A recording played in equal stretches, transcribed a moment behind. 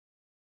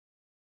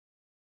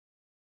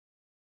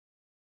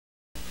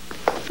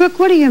Brooke,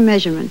 what are your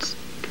measurements?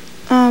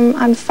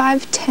 I'm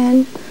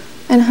 5'10"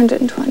 and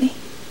 120.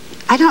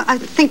 I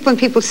think when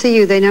people see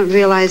you, they don't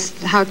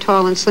realize how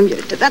tall and slim you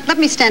are. Let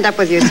me stand up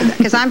with you,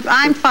 because I'm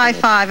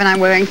 5'5", and I'm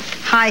wearing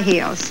high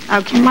heels.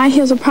 Okay. My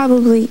heels are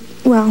probably,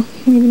 well,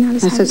 maybe not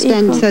as high as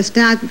equal. So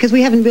stand, because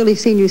we haven't really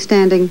seen you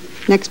standing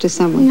next to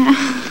someone. No.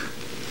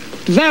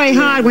 Very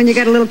hard when you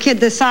got a little kid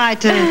this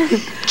side to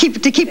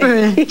keep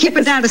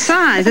her down to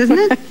size, isn't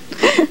it?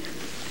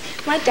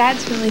 My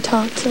dad's really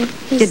tall, too.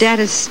 Your dad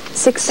is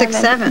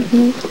 6'7".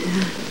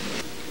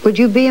 Mm-hmm. Would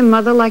you be a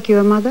mother like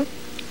your mother?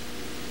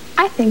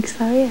 I think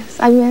so, yes.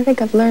 I mean, I think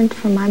I've learned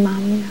from my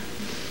mom, you know.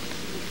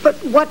 But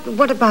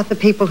what about the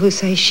people who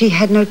say she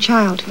had no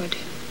childhood?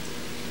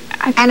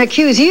 And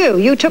accuse you?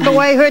 You took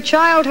away her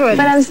childhood.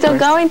 But I'm still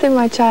going through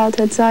my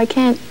childhood, so I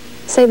can't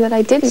say that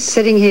I didn't.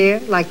 Sitting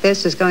here like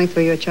this is going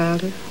through your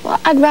childhood? Well,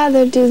 I'd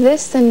rather do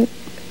this than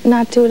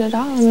not do it at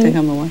all. Stay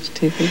home and watch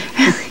TV.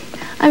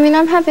 I mean,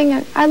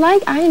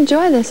 I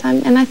enjoy this,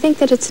 and I think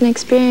that it's an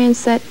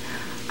experience that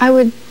I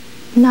would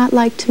not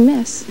like to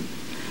miss.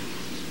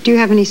 Do you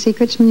have any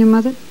secrets from your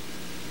mother?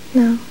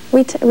 No.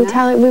 We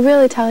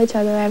really tell each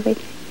other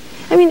everything.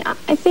 I mean,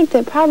 I think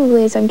that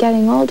probably as I'm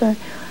getting older,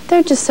 there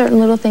are just certain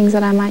little things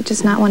that I might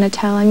just not want to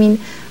tell. I mean,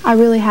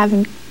 there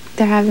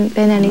haven't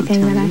been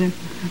anything that I...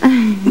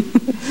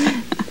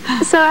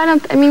 So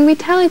we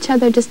tell each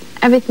other just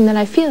everything that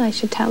I feel I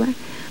should tell her.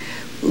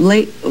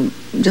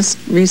 Just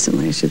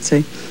recently, I should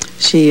say,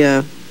 she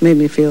made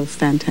me feel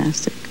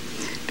fantastic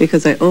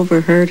because I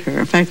overheard her.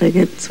 In fact, I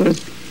get sort of,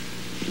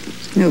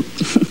 oh,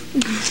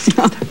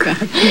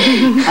 God.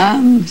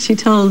 She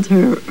told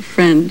her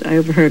friend, I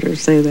overheard her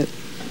say that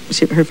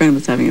her friend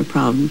was having a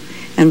problem,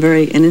 and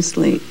very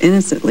innocently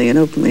and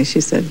openly, she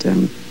said,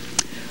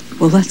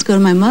 well, let's go to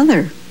my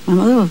mother. My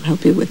mother will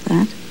help you with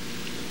that.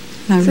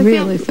 And I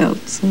really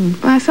felt so...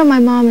 Well, I feel my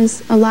mom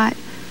is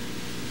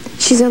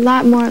she's a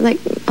lot more, like,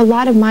 a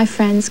lot of my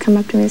friends come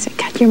up to me and say,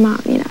 God, your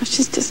mom, you know,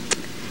 she's just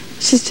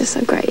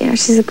so great, you know,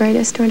 she's the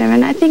greatest or whatever.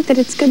 And I think that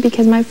it's good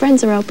because my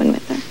friends are open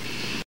with it.